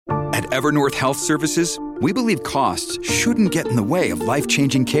At Evernorth Health Services, we believe costs shouldn't get in the way of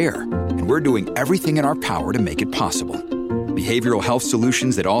life-changing care, and we're doing everything in our power to make it possible. Behavioral health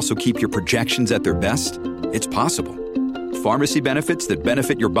solutions that also keep your projections at their best? It's possible. Pharmacy benefits that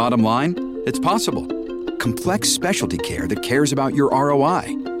benefit your bottom line? It's possible. Complex specialty care that cares about your ROI?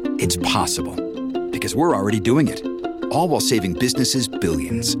 It's possible. Because we're already doing it. All while saving businesses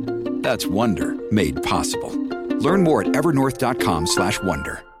billions. That's Wonder made possible. Learn more at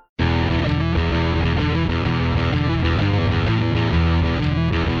evernorth.com/wonder.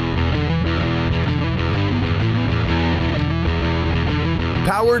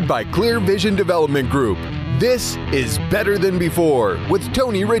 Powered by Clear Vision Development Group. This is Better Than Before with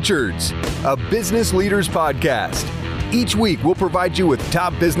Tony Richards, a business leaders podcast. Each week, we'll provide you with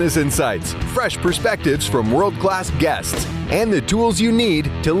top business insights, fresh perspectives from world-class guests, and the tools you need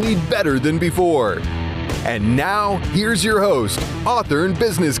to lead better than before. And now, here's your host, author and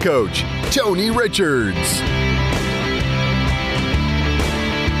business coach, Tony Richards.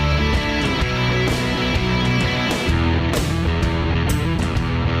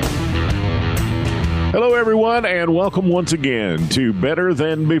 Hello, everyone, and welcome once again to Better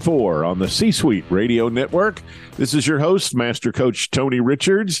Than Before on the C-Suite Radio Network. This is your host, Master Coach Tony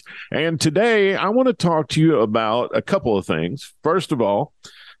Richards, and today I want to talk to you about a couple of things. First of all,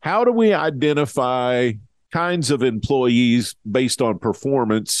 how do we identify kinds of employees based on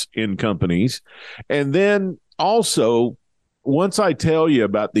performance in companies? And then also, once I tell you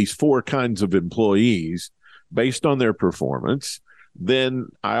about these four kinds of employees based on their performance, then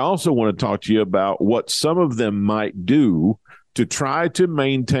I also want to talk to you about what some of them might do to try to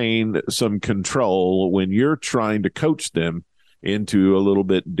maintain some control when you're trying to coach them into a little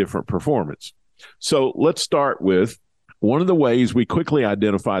bit different performance. So let's start with one of the ways we quickly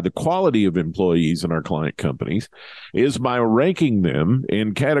identify the quality of employees in our client companies is by ranking them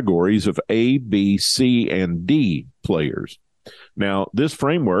in categories of A, B, C, and D players. Now, this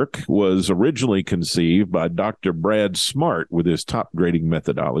framework was originally conceived by Dr. Brad Smart with his top grading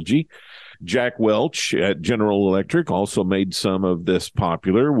methodology. Jack Welch at General Electric also made some of this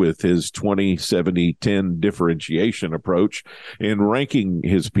popular with his 20-70-10 differentiation approach in ranking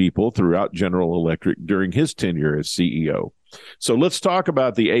his people throughout General Electric during his tenure as CEO. So let's talk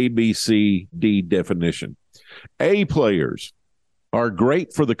about the A, B, C, D definition. A players are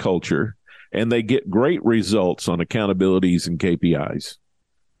great for the culture, and they get great results on accountabilities and KPIs.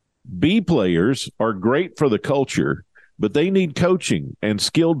 B players are great for the culture, but they need coaching and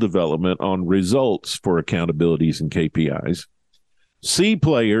skill development on results for accountabilities and KPIs. C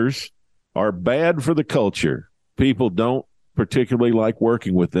players are bad for the culture. People don't particularly like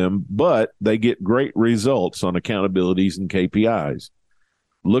working with them, but they get great results on accountabilities and KPIs.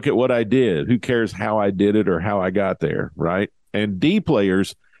 Look at what I did. Who cares how I did it or how I got there, right? And D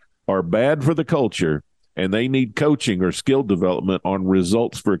players are bad for the culture, and they need coaching or skill development on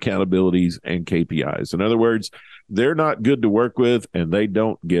results for accountabilities and KPIs. In other words, they're not good to work with, and they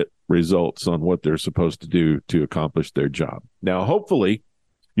don't get results on what they're supposed to do to accomplish their job. Now, hopefully,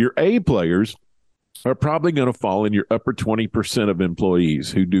 your A players are probably going to fall in your upper 20% of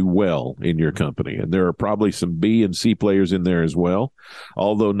employees who do well in your company. And there are probably some B and C players in there as well,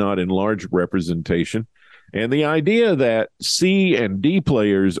 although not in large representation. And the idea that C and D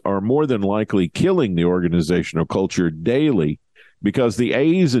players are more than likely killing the organizational culture daily because the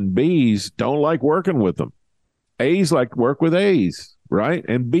A's and B's don't like working with them. A's like to work with A's, right?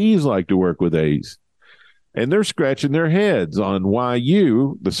 And B's like to work with A's. And they're scratching their heads on why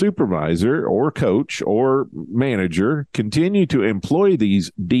you, the supervisor or coach or manager, continue to employ these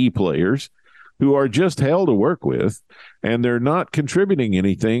D players who are just hell to work with, and they're not contributing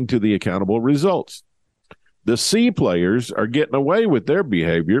anything to the accountable results. The C players are getting away with their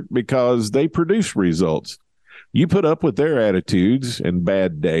behavior because they produce results. You put up with their attitudes and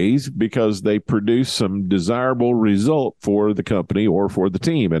bad days because they produce some desirable result for the company or for the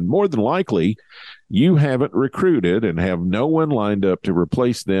team. And more than likely, you haven't recruited and have no one lined up to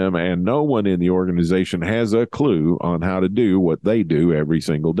replace them, and no one in the organization has a clue on how to do what they do every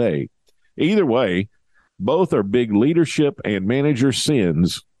single day. Either way, both are big leadership and manager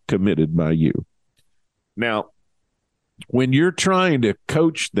sins committed by you. Now, when you're trying to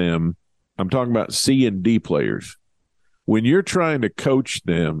coach them, I'm talking about C and D players. When you're trying to coach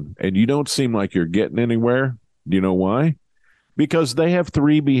them and you don't seem like you're getting anywhere, do you know why? Because they have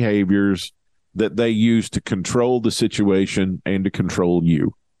three behaviors that they use to control the situation and to control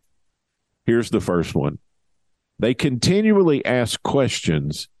you. Here's the first one. They continually ask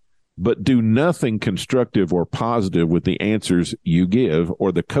questions, but do nothing constructive or positive with the answers you give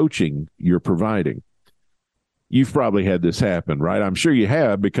or the coaching you're providing. You've probably had this happen, right? I'm sure you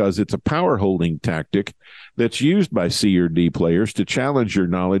have, because it's a power holding tactic that's used by C or D players to challenge your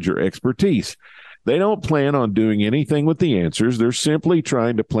knowledge or expertise. They don't plan on doing anything with the answers. They're simply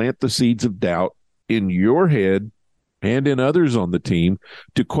trying to plant the seeds of doubt in your head and in others on the team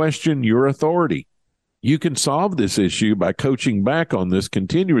to question your authority. You can solve this issue by coaching back on this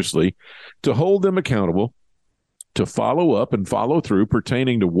continuously to hold them accountable, to follow up and follow through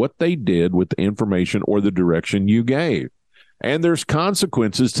pertaining to what they did with the information or the direction you gave. And there's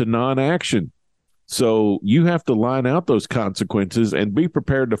consequences to non-action. So you have to line out those consequences and be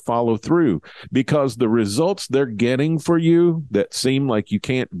prepared to follow through, because the results they're getting for you that seem like you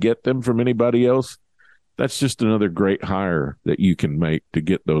can't get them from anybody else, that's just another great hire that you can make to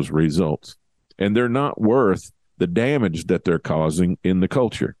get those results. And they're not worth the damage that they're causing in the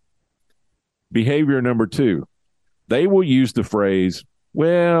culture. Behavior number 2. They will use the phrase,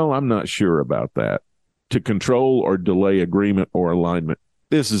 well, I'm not sure about that, to control or delay agreement or alignment.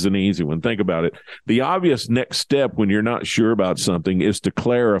 This is an easy one. Think about it. The obvious next step when you're not sure about something is to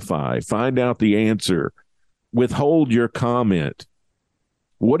clarify, find out the answer, withhold your comment.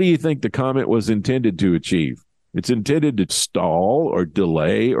 What do you think the comment was intended to achieve? It's intended to stall or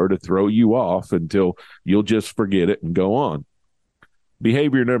delay or to throw you off until you'll just forget it and go on.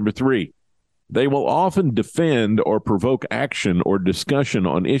 Behavior number 3. They will often defend or provoke action or discussion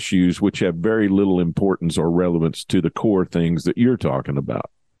on issues which have very little importance or relevance to the core things that you're talking about.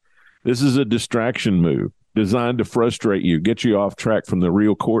 This is a distraction move designed to frustrate you, get you off track from the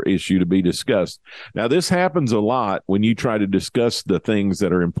real core issue to be discussed. Now, this happens a lot when you try to discuss the things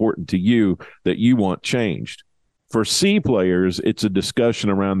that are important to you that you want changed. For C players, it's a discussion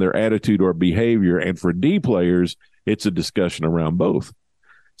around their attitude or behavior, and for D players, it's a discussion around both.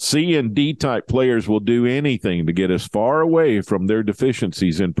 C and D type players will do anything to get as far away from their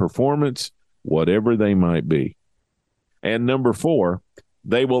deficiencies in performance, whatever they might be. And number 4,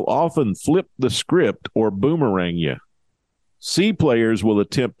 they will often flip the script or boomerang you. C players will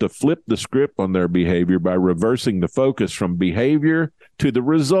attempt to flip the script on their behavior by reversing the focus from behavior to the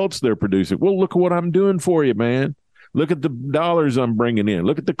results they're producing. Well, look at what I'm doing for you, man. Look at the dollars I'm bringing in.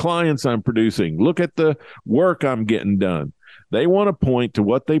 Look at the clients I'm producing. Look at the work I'm getting done. They want to point to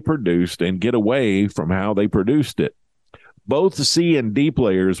what they produced and get away from how they produced it. Both the C and D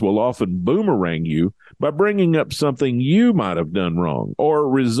players will often boomerang you by bringing up something you might have done wrong or a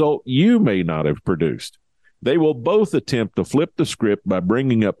result you may not have produced. They will both attempt to flip the script by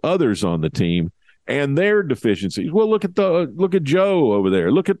bringing up others on the team and their deficiencies. Well, look at Joe over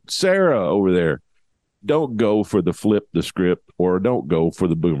there. Look at Sarah over there. Don't go for the flip the script, or don't go for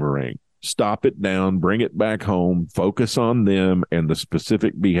the boomerang. Stop it down, bring it back home, focus on them and the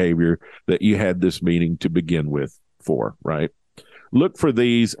specific behavior that you had this meeting to begin with for, right? Look for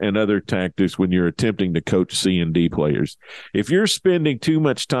these and other tactics when you're attempting to coach C and D players. If you're spending too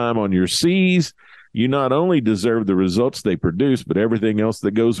much time on your C's, you not only deserve the results they produce, but everything else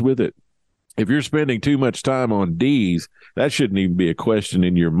that goes with it. If you're spending too much time on D's, that shouldn't even be a question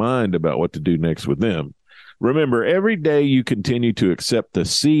in your mind about what to do next with them. Remember, every day you continue to accept the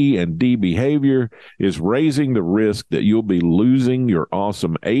C and D behavior is raising the risk that you'll be losing your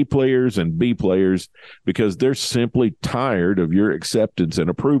awesome A players and B players because they're simply tired of your acceptance and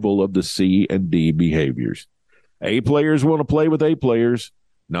approval of the C and D behaviors. A players want to play with A players,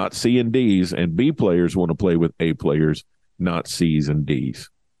 not C and D's, and B players want to play with A players, not C's and D's.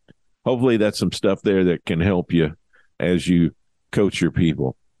 Hopefully that's some stuff there that can help you as you coach your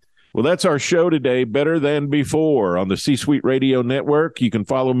people. Well, that's our show today, Better Than Before, on the C-Suite Radio Network. You can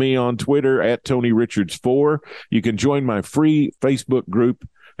follow me on Twitter at Tony Richards 4. You can join my free Facebook group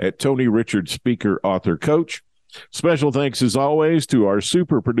at Tony Richards Speaker Author Coach. Special thanks, as always, to our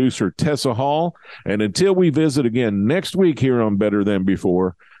super producer, Tessa Hall. And until we visit again next week here on Better Than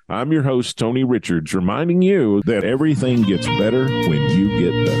Before, I'm your host, Tony Richards, reminding you that everything gets better when you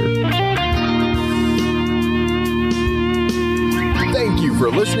get better. Thank you for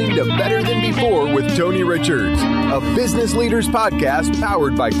listening to Better Than Before with Tony Richards, a business leaders podcast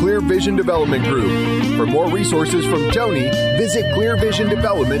powered by Clear Vision Development Group. For more resources from Tony, visit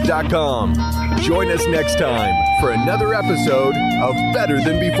clearvisiondevelopment.com. Join us next time for another episode of Better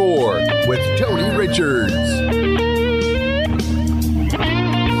Than Before with Tony Richards.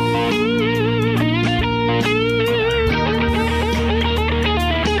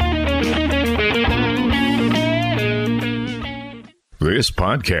 This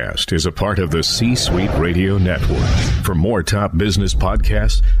podcast is a part of the C-Suite Radio Network. For more top business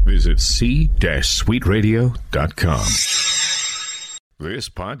podcasts, visit c-suiteradio.com. This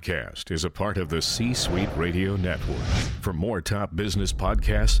podcast is a part of the C-Suite Radio Network. For more top business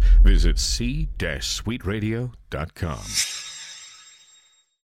podcasts, visit c-suiteradio.com.